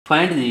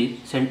Find the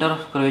center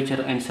of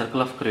curvature and circle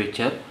of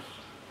curvature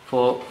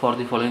for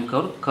the following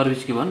curve. Curve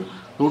is given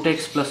root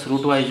x plus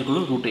root y is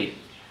equal to root a,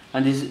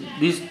 and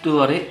these two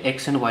are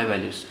x and y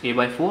values, a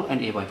by 4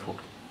 and a by 4.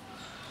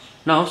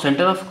 Now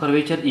center of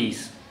curvature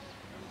is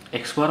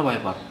x bar y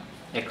bar.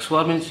 X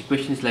bar means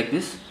equation is like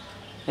this: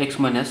 x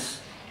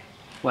minus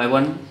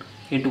y1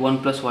 into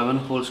 1 plus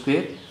y1 whole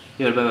square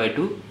divided by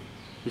y2.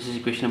 This is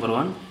equation number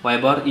 1.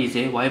 Y bar is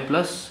a y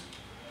plus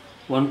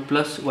 1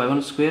 plus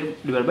y1 square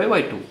divided by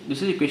y2.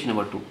 This is equation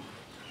number 2.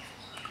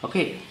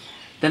 Okay,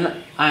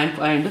 then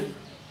and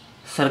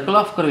circle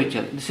of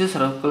curvature. This is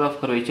circle of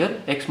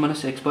curvature: x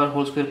minus x bar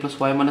whole square plus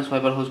y minus y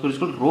bar whole square is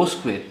equal to rho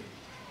square.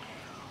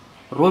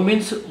 Rho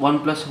means 1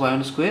 plus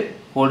y1 square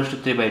whole raised to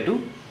 3 by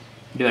 2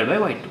 divided by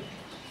y2.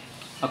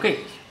 Okay,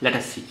 let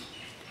us see.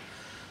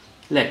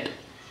 Let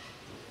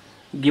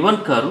given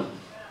curve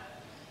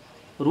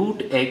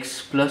root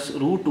x plus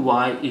root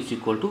y is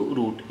equal to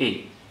root a.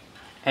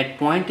 At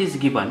point is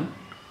given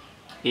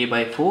a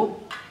by 4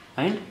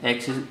 and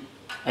x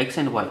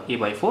and y, a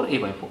by 4, a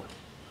by 4.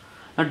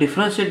 Now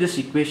differentiate this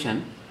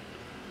equation,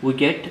 we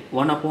get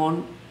 1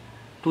 upon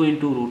 2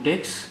 into root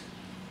x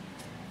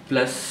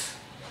plus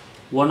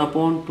 1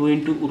 upon 2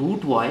 into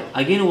root y.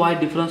 Again y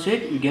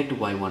differentiate, we get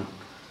y1,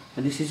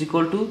 and this is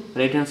equal to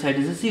right hand side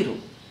is a 0,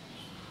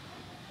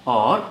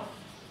 or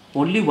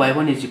only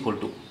y1 is equal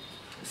to,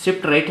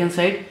 shift right hand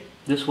side,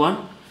 this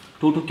one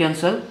 2 to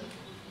cancel,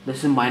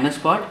 this is minus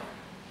part,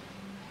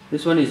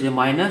 this one is a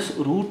minus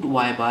root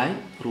y by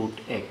root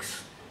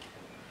x.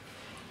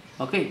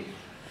 Okay,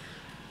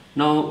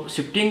 now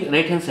shifting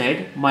right hand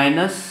side,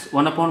 minus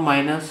 1 upon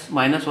minus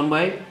 1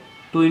 by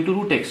 2 into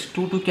root x,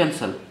 2 to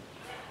cancel,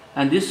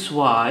 and this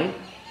y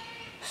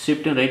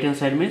shift in right hand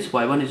side means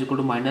y1 is equal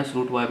to minus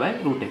root y by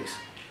root x.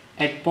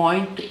 At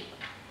point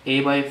a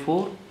by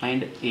 4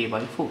 and a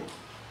by 4,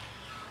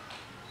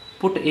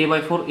 put a by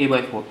 4, a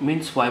by 4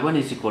 means y1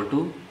 is equal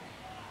to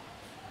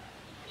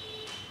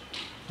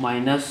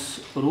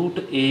minus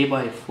root a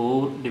by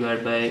 4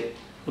 divided by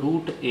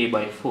root a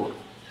by 4.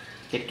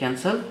 Get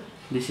cancel,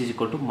 this is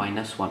equal to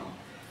minus 1.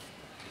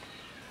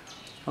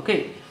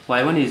 Okay,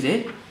 y1 is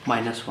a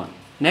minus 1.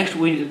 Next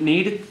we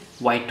need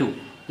y2.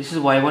 This is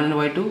y1 and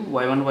y2,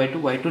 y1,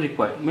 y2, y2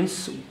 required,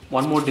 means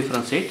one more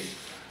differentiate.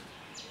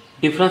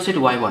 Differentiate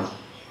y1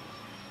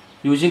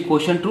 using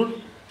quotient rule.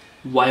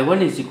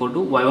 Y1 is equal to,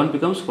 y1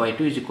 becomes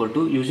y2 is equal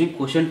to, using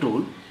quotient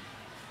rule,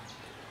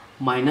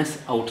 minus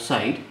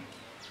outside.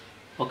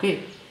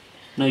 Okay,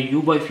 now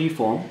u by v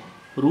form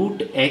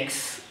root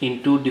x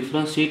into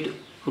differentiate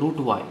root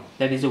y,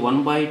 that is a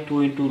 1 by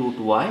 2 into root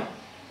y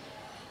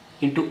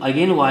into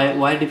again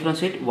y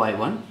differentiate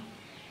y1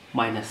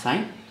 minus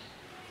sign,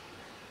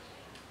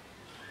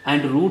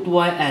 and root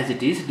y as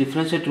it is,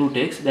 differentiate root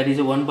x, that is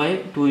a 1 by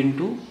 2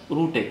 into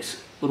root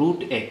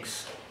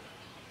x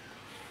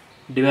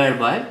divided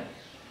by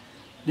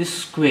this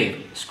square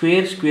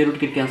root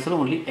get cancel,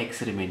 only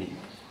x remaining,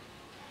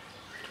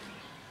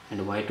 and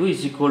y2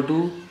 is equal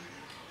to,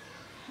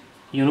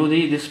 you know,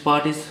 this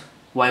part is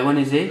y1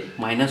 is a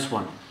minus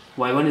 1,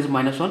 y1 is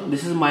minus 1,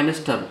 this is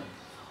minus term,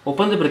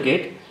 open the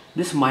bracket,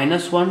 this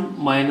minus 1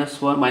 minus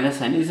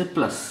sign is a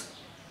plus.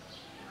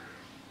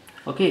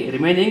 Okay,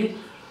 remaining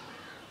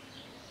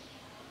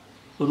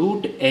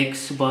root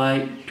x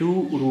by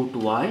 2 root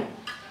y,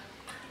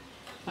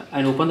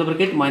 and open the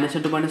bracket, minus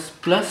into minus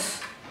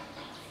plus,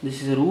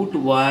 this is root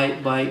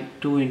y by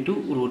 2 into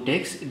root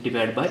x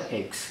divided by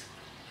x.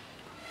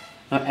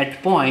 Now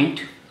at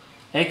point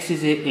x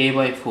is a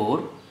by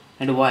 4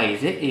 and y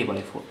is a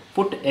by 4.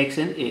 Put x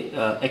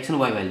and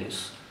y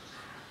values,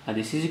 and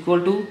this is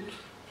equal to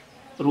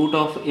root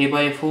of a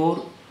by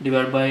 4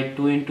 divided by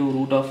 2 into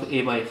root of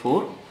a by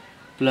 4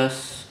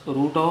 plus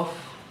root of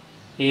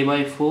a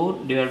by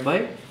 4 divided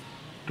by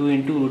 2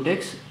 into root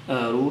x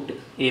root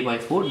a by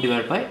 4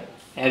 divided by,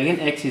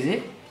 again x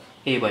is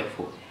a by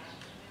 4.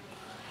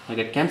 I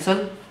get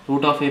cancel,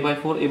 root of a by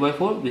 4,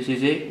 this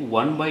is a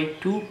 1 by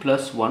 2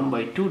 plus 1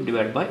 by 2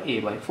 divided by a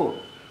by 4,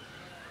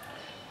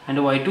 and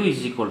y2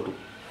 is equal to,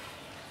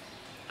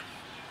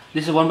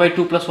 this is 1 by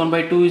 2 plus 1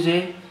 by 2 is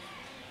a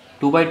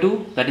 2 by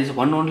 2, that is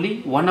 1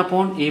 only, 1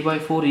 upon a by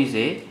 4 is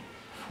a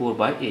 4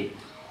 by a,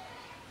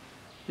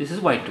 this is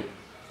y2.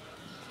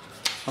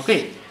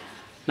 Okay,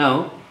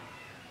 now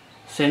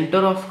center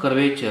of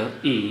curvature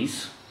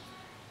is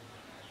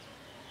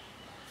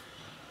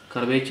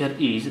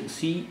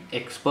C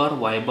x bar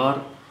y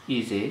bar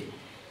is a,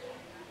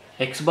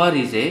 x bar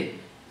is a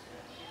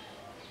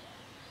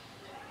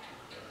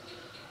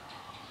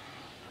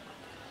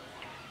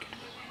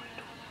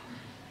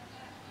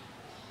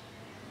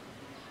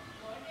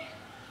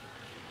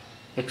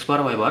x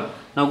bar y bar.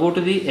 Now go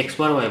to the x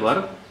bar y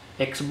bar.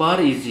 X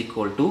bar is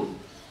equal to,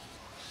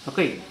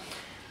 okay,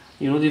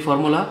 you know the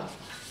formula,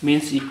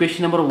 means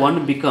equation number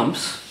 1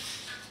 becomes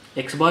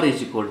x bar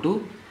is equal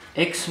to,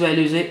 x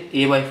value is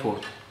a by 4,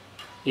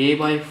 a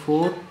by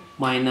 4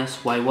 minus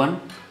y1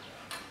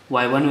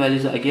 value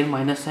is again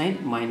minus sign,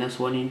 minus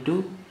 1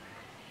 into,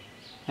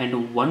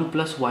 and 1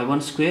 plus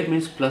y1 square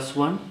means plus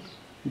 1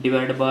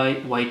 divided by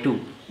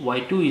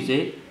y2 is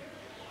a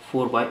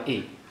 4 by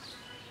a.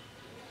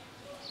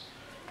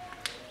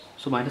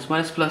 So minus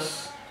minus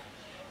plus,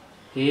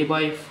 a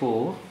by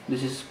 4,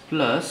 this is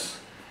plus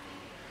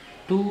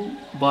 2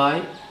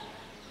 by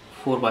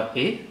 4 by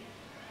a,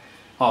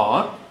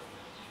 or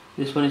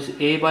this one is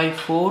a by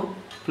 4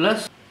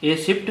 plus a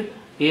shift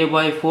a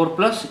by 4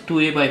 plus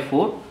 2a by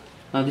 4.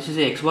 Now this is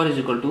a x bar is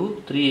equal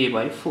to 3a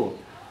by 4.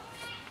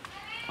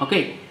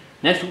 Okay,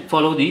 next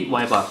follow the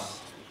y bar.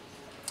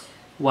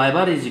 Y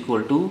bar is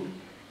equal to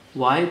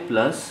y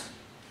plus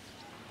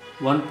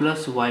 1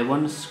 plus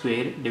y1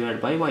 square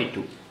divided by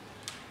y2.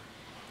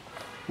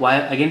 Y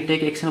again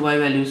take x and y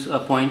values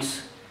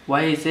points.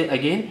 Y is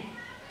again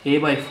a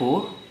by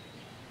 4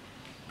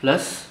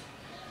 plus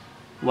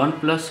 1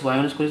 plus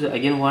y1 square is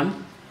again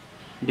 1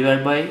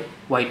 divided by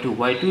y2.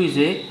 Y2 is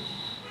a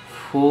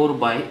 4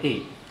 by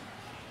a.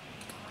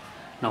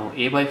 Now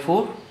a by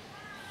 4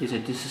 is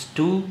this is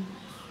 2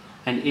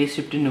 and a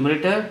shift in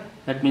numerator,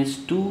 that means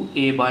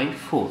 2a by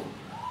 4,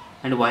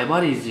 and y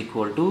bar is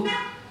equal to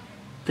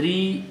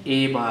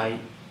 3a by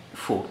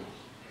 4.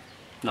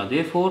 Now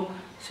therefore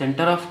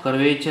center of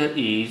curvature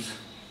is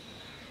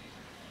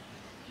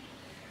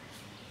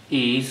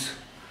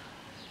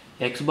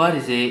x bar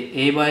is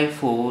a by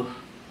 4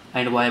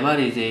 and y bar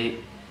is a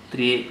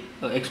 3a,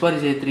 x bar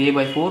is a 3a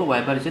by 4,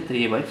 y bar is a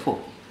 3a by 4.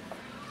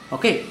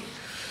 Okay,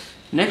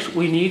 next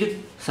we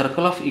need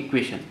circle of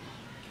equation,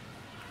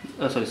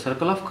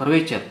 circle of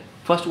curvature.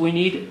 First we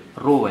need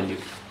rho value.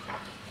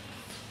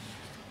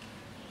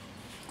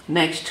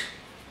 Next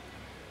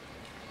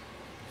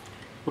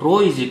rho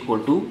is equal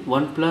to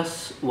 1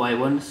 plus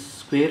y1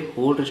 square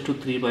whole raised to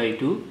 3 by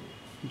 2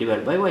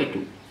 divided by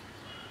y2.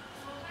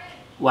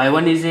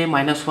 y1 is a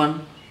minus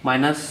 1,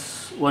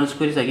 minus 1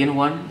 square is again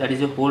 1, that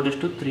is a whole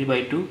raised to 3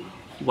 by 2.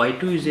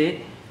 y2 is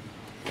a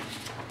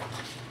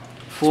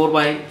 4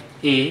 by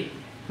a.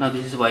 Now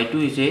this is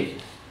y2 is a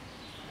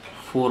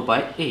 4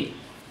 by a,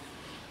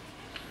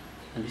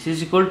 and this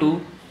is equal to,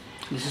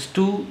 this is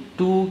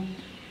 2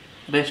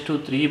 raised to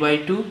 3 by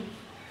 2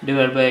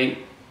 divided by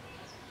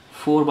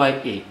 4 by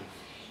a.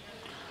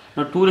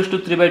 Now 2 raised to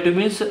 3 by 2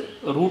 means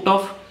root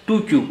of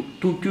 2 cube.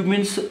 2 cube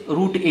means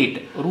root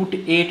 8. Root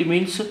 8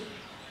 means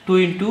 2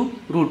 into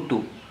root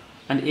 2,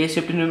 and a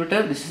shift in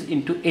numerator, this is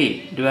into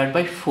a divided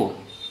by 4.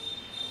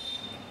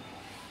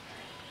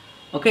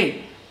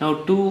 Okay, now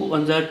 2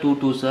 ones are 2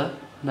 2s are,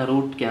 the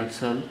root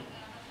cancel,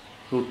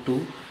 root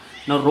 2.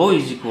 Now rho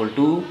is equal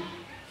to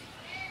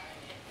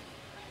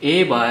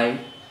a by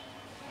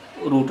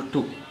root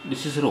 2.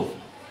 This is rho.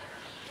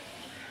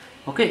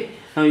 Okay,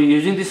 now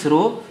using this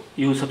rho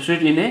you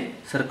substitute in a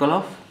circle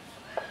of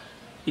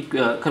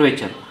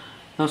curvature.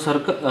 Now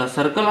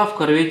circle of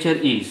curvature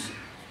is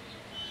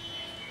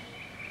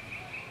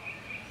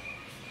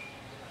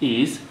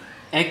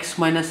x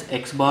minus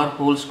x bar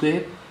whole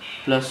square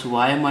plus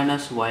y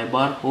minus y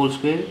bar whole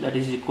square, that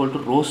is equal to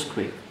rho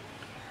square.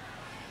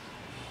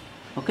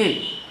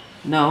 Okay,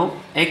 now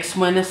x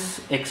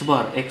minus x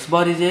bar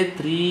is a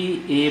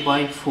 3a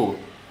by 4,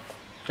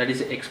 that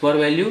is x bar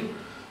value,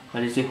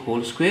 that is a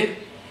whole square,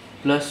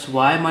 plus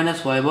y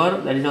minus y bar,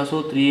 that is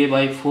also 3a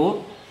by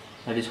 4,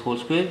 that is whole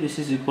square. This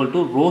is equal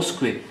to rho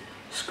square.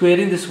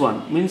 Squaring this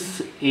one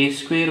means a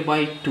square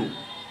by 2.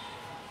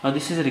 Now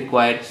this is a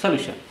required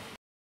solution.